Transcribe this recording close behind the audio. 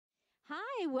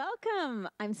Hi, welcome.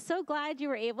 I'm so glad you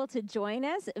were able to join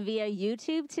us via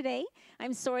YouTube today.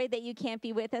 I'm sorry that you can't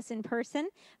be with us in person,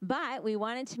 but we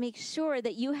wanted to make sure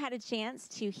that you had a chance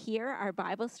to hear our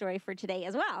Bible story for today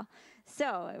as well. So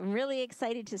I'm really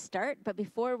excited to start, but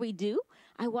before we do,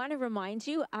 I want to remind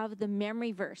you of the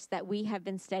memory verse that we have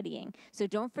been studying. So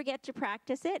don't forget to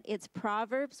practice it. It's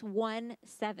Proverbs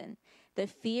 1:7. The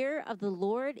fear of the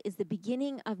Lord is the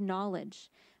beginning of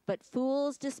knowledge, but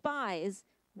fools despise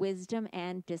wisdom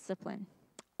and discipline.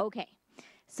 Okay,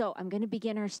 so I'm going to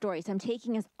begin our story. So I'm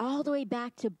taking us all the way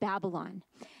back to Babylon,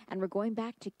 and we're going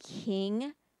back to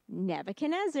King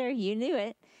Nebuchadnezzar. You knew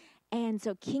it. And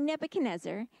so King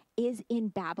Nebuchadnezzar is in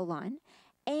Babylon,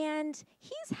 and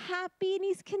he's happy and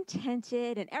he's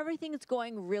contented, and everything is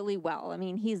going really well. I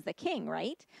mean, he's the king,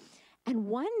 right? And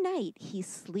one night he's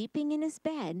sleeping in his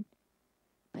bed,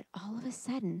 but all of a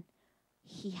sudden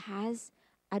he has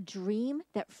a dream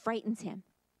that frightens him.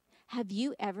 Have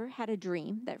you ever had a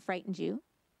dream that frightened you?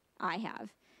 I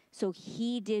have. So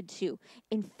he did too.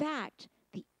 In fact,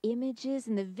 the images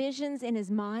and the visions in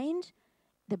his mind,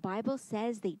 the Bible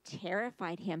says they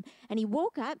terrified him. And he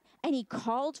woke up and he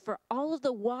called for all of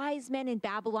the wise men in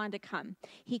Babylon to come.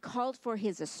 He called for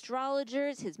his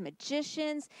astrologers, his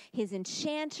magicians, his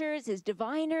enchanters, his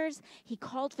diviners. He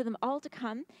called for them all to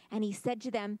come, and he said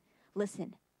to them,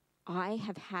 listen, I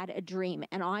have had a dream,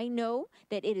 and I know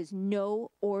that it is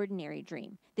no ordinary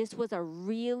dream. This was a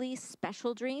really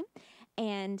special dream,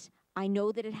 and I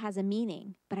know that it has a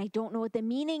meaning, but I don't know what the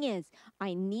meaning is.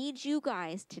 I need you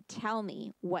guys to tell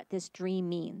me what this dream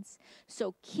means.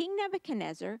 So King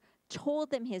Nebuchadnezzar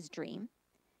told them his dream,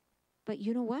 but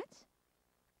you know what?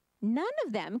 None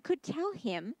of them could tell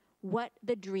him what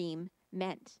the dream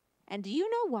meant. And do you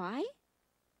know why?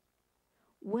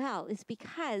 Well, it's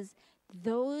because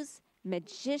those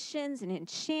magicians and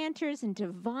enchanters and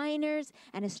diviners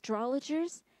and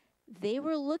astrologers, they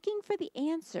were looking for the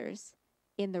answers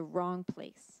in the wrong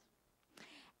place.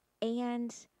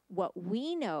 And what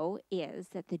we know is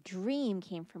that the dream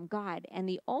came from God, and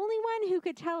the only one who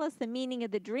could tell us the meaning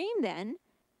of the dream then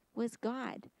was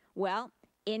God. Well,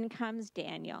 in comes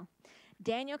Daniel.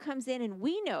 Daniel comes in, and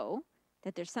we know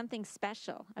that there's something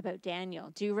special about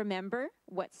Daniel. Do you remember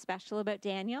what's special about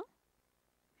Daniel?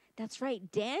 That's right.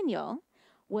 Daniel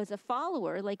was a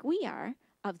follower, like we are,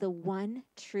 of the one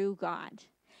true God.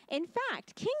 In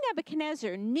fact, King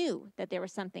Nebuchadnezzar knew that there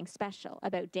was something special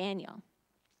about Daniel.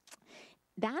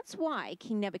 That's why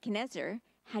King Nebuchadnezzar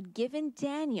had given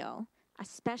Daniel a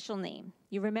special name.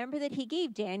 You remember that he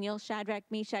gave Daniel Shadrach,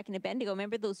 Meshach, and Abednego.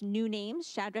 Remember those new names?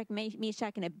 Shadrach,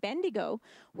 Meshach, and Abednego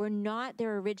were not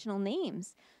their original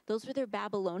names. Those were their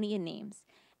Babylonian names.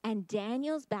 And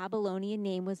Daniel's Babylonian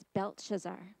name was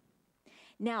Belteshazzar.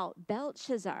 Now,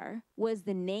 Belteshazzar was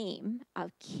the name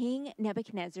of King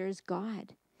Nebuchadnezzar's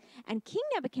god. And King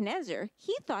Nebuchadnezzar,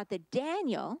 he thought that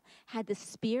Daniel had the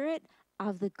spirit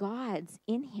of the gods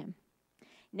in him.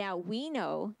 Now, we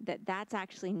know that that's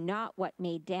actually not what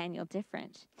made Daniel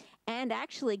different. And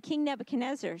actually, King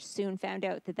Nebuchadnezzar soon found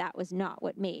out that that was not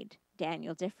what made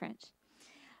Daniel different.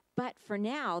 But for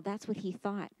now, that's what he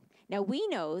thought. Now, we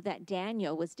know that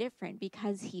Daniel was different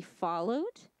because he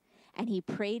followed and he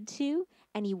prayed to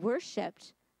and he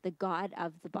worshiped the God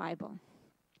of the Bible.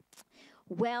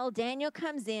 Well, Daniel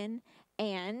comes in,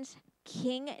 and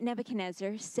King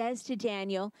Nebuchadnezzar says to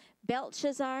Daniel,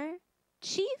 Belteshazzar,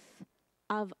 chief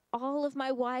of all of my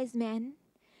wise men,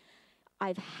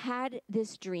 I've had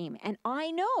this dream, and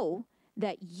I know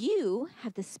that you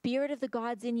have the spirit of the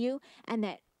gods in you, and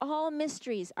that all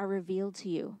mysteries are revealed to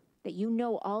you, that you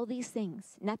know all these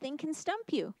things. Nothing can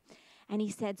stump you. And he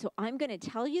said, so I'm going to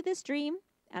tell you this dream,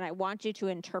 and I want you to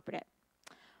interpret it.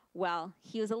 Well,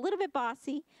 he was a little bit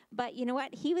bossy, but you know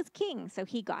what? He was king, so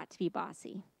he got to be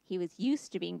bossy. He was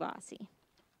used to being bossy.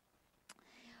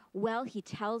 Well, he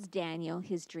tells Daniel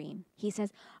his dream. He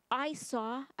says, I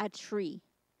saw a tree,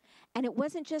 and it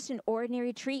wasn't just an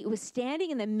ordinary tree. It was standing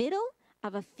in the middle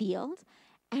of a field,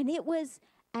 and it was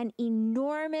an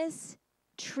enormous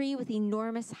tree with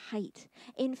enormous height.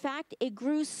 In fact, it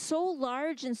grew so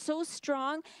large and so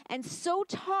strong and so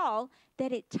tall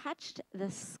that it touched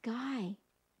the sky.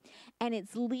 And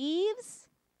its leaves,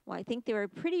 well, I think they were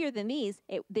prettier than these.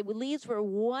 The leaves were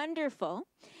wonderful,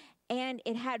 and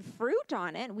it had fruit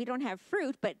on it. We don't have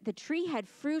fruit, but the tree had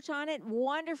fruit on it,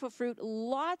 wonderful fruit,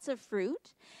 lots of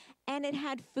fruit, and it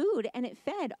had food, and it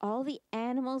fed all the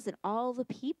animals and all the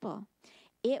people.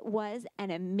 It was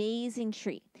an amazing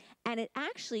tree, and it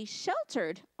actually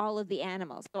sheltered all of the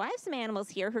animals. So I have some animals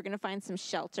here who are going to find some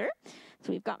shelter.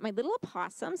 So we've got my little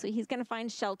opossum, so he's going to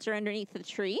find shelter underneath the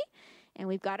tree. And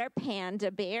we've got our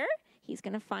panda bear. He's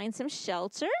going to find some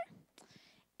shelter.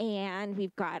 And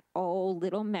we've got,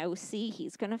 little Mousy.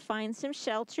 He's going to find some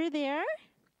shelter there.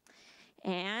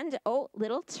 And,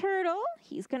 little turtle.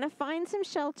 He's going to find some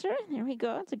shelter. There we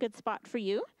go. It's a good spot for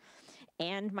you.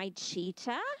 And my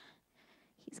cheetah.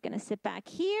 He's going to sit back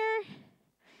here.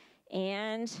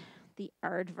 And the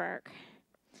aardvark.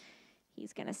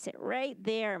 He's going to sit right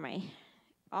there.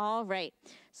 All right.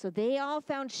 So they all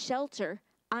found shelter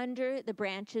under the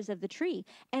branches of the tree.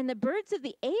 And the birds of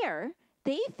the air,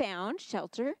 they found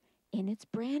shelter in its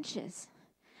branches.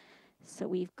 So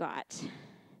we've got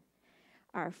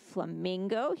our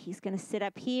flamingo. He's going to sit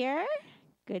up here.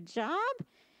 Good job.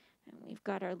 And we've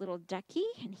got our little ducky,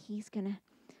 and he's going to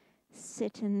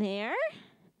sit in there.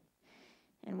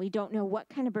 And we don't know what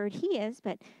kind of bird he is,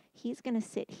 but he's going to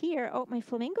sit here. Oh, my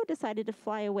flamingo decided to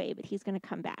fly away, but he's going to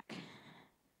come back.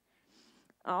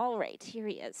 All right, here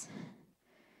he is.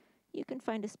 You can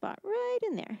find a spot right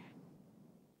in there.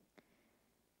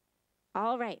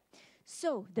 All right.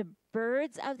 So the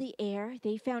birds of the air,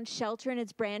 they found shelter in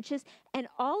its branches, and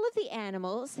all of the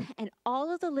animals and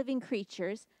all of the living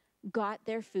creatures got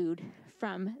their food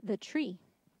from the tree.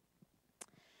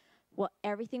 Well,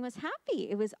 everything was happy.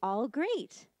 It was all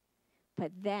great.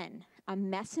 But then a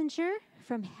messenger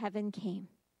from heaven came,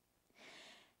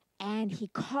 and he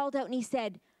called out and he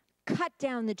said, "Cut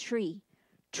down the tree.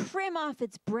 Trim off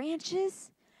its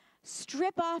branches,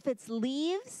 strip off its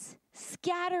leaves,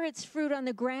 scatter its fruit on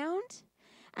the ground,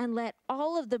 and let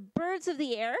all of the birds of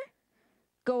the air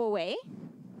go away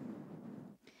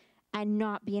and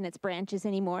not be in its branches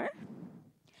anymore,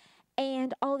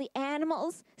 and all the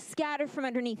animals scatter from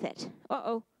underneath it."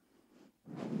 Uh-oh.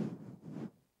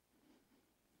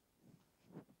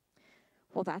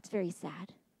 Well, that's very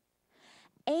sad.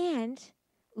 "And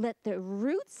let the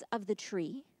roots of the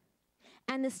tree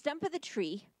and the stump of the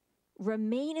tree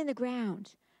remain in the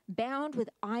ground, bound with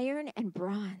iron and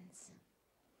bronze."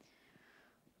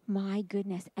 My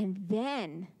goodness. And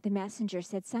then the messenger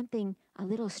said something a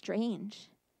little strange.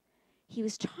 He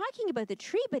was talking about the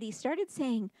tree, but he started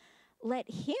saying, "Let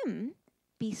him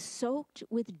be soaked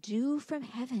with dew from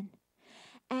heaven,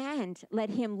 and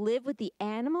let him live with the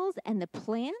animals and the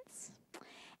plants,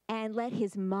 and let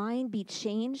his mind be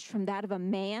changed from that of a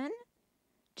man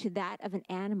to that of an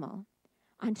animal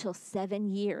until 7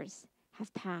 years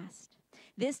have passed."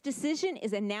 This decision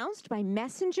is announced by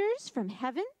messengers from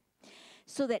heaven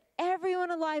so that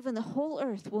everyone alive on the whole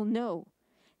earth will know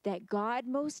that God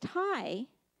Most High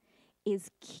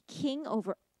is king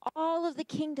over all of the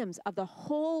kingdoms of the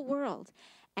whole world,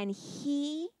 and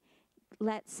he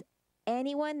lets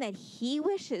anyone that he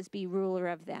wishes be ruler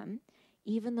of them,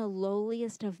 even the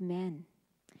lowliest of men.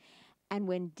 And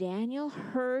when Daniel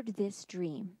heard this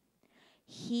dream,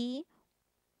 he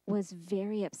was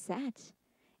very upset.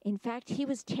 In fact, he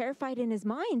was terrified in his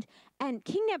mind. And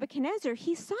King Nebuchadnezzar,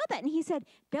 he saw that and he said,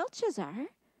 "Belshazzar,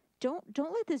 don't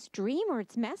let this dream or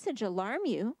its message alarm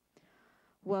you."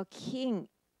 Well, King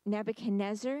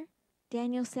Nebuchadnezzar,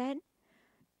 Daniel said,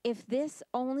 "if this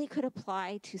only could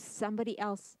apply to somebody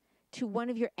else, to one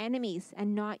of your enemies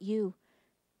and not you.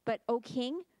 But, O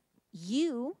king,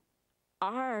 you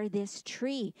are this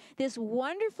tree, this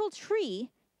wonderful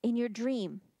tree in your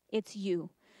dream. It's you.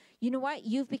 You know what?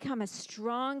 You've become a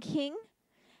strong king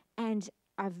and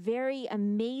a very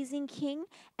amazing king,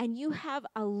 and you have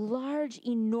a large,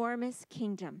 enormous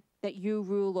kingdom that you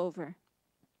rule over.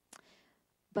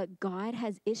 But God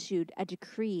has issued a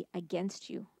decree against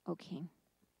you, O king.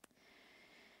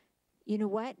 You know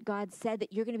what? God said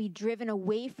that you're going to be driven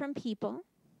away from people,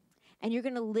 and you're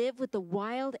going to live with the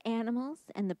wild animals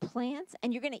and the plants,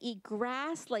 and you're going to eat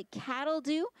grass like cattle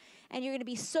do, and you're going to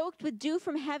be soaked with dew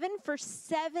from heaven for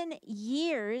 7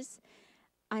 years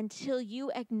until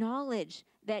you acknowledge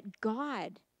that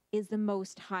God is the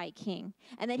Most High King,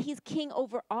 and that he's king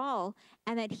over all,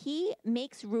 and that he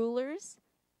makes rulers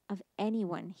of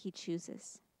anyone he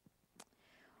chooses.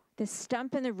 The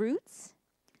stump and the roots,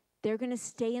 they're going to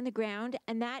stay in the ground,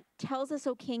 and that tells us,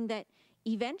 O king, that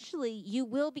eventually you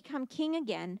will become king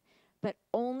again, but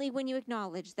only when you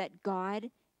acknowledge that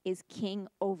God is king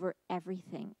over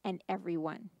everything and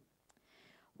everyone.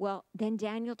 Well, then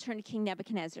Daniel turned to King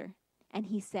Nebuchadnezzar, and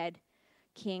he said,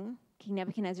 King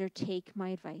Nebuchadnezzar, take my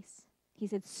advice. He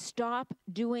said, stop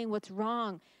doing what's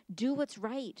wrong. Do what's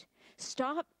right.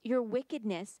 Stop your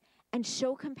wickedness and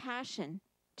show compassion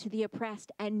to the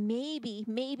oppressed, and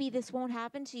maybe this won't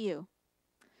happen to you.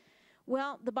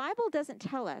 Well, the Bible doesn't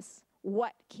tell us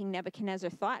what King Nebuchadnezzar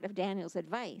thought of Daniel's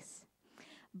advice,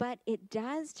 but it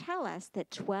does tell us that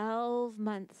 12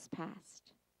 months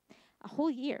passed, a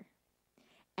whole year.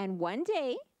 And one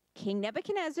day, King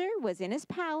Nebuchadnezzar was in his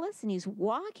palace, and he's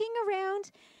walking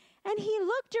around, And he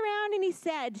looked around and he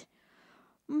said,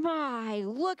 my,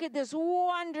 look at this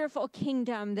wonderful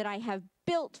kingdom that I have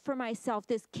built for myself,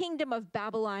 this kingdom of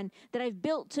Babylon that I've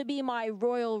built to be my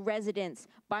royal residence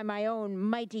by my own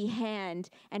mighty hand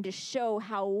and to show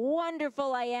how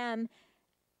wonderful I am.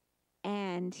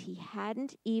 And he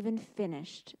hadn't even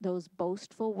finished those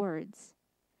boastful words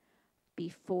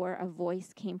before a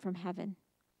voice came from heaven.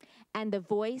 And the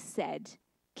voice said,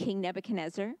 King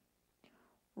Nebuchadnezzar,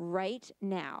 right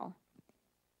now,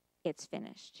 it's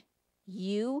finished.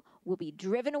 You will be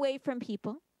driven away from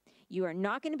people. You are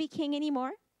not going to be king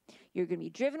anymore. You're going to be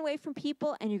driven away from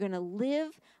people, and you're going to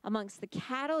live amongst the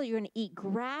cattle. You're going to eat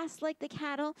grass like the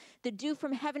cattle. The dew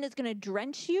from heaven is going to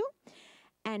drench you.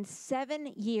 And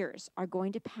 7 years are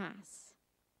going to pass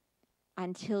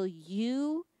until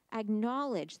you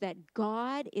acknowledge that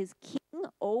God is king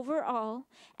over all,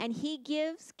 and he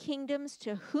gives kingdoms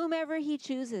to whomever he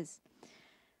chooses.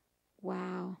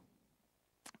 Wow.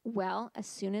 Well, as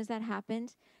soon as that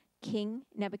happened, King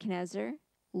Nebuchadnezzar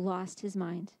lost his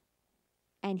mind.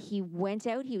 And he went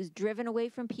out, he was driven away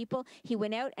from people. He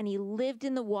went out and he lived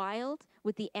in the wild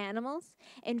with the animals.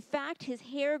 In fact, his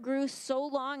hair grew so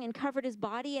long and covered his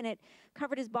body, and it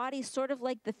covered his body sort of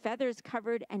like the feathers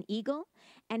covered an eagle.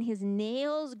 And his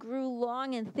nails grew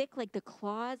long and thick like the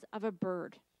claws of a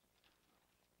bird.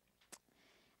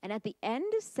 And at the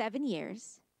end of 7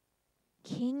 years,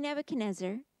 King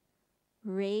Nebuchadnezzar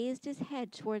raised his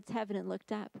head towards heaven and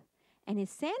looked up. And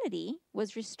his sanity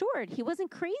was restored. He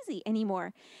wasn't crazy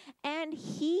anymore. And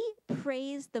he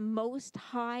praised the Most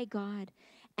High God.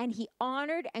 And he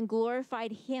honored and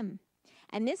glorified him.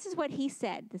 And this is what he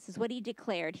said. This is what he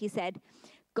declared. He said,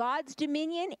 God's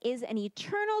dominion is an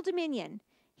eternal dominion.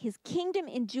 His kingdom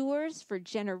endures for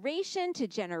generation to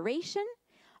generation.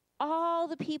 All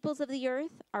the peoples of the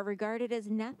earth are regarded as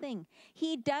nothing.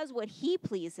 He does what he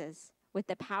pleases with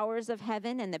the powers of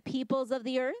heaven and the peoples of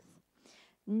the earth.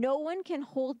 No one can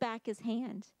hold back his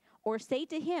hand or say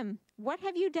to him, what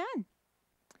have you done?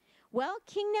 Well,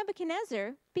 King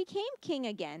Nebuchadnezzar became king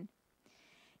again,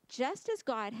 just as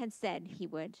God had said he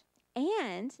would.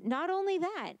 And not only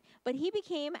that, but he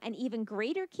became an even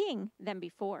greater king than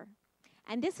before.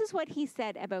 And this is what he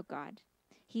said about God.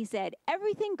 He said,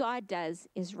 everything God does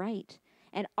is right,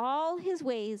 and all his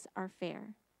ways are fair.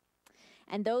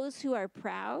 And those who are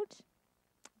proud,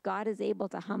 God is able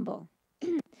to humble.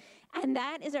 And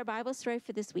that is our Bible story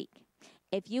for this week.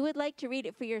 If you would like to read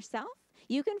it for yourself,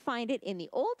 you can find it in the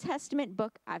Old Testament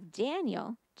book of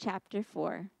Daniel, chapter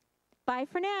 4. Bye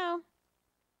for now.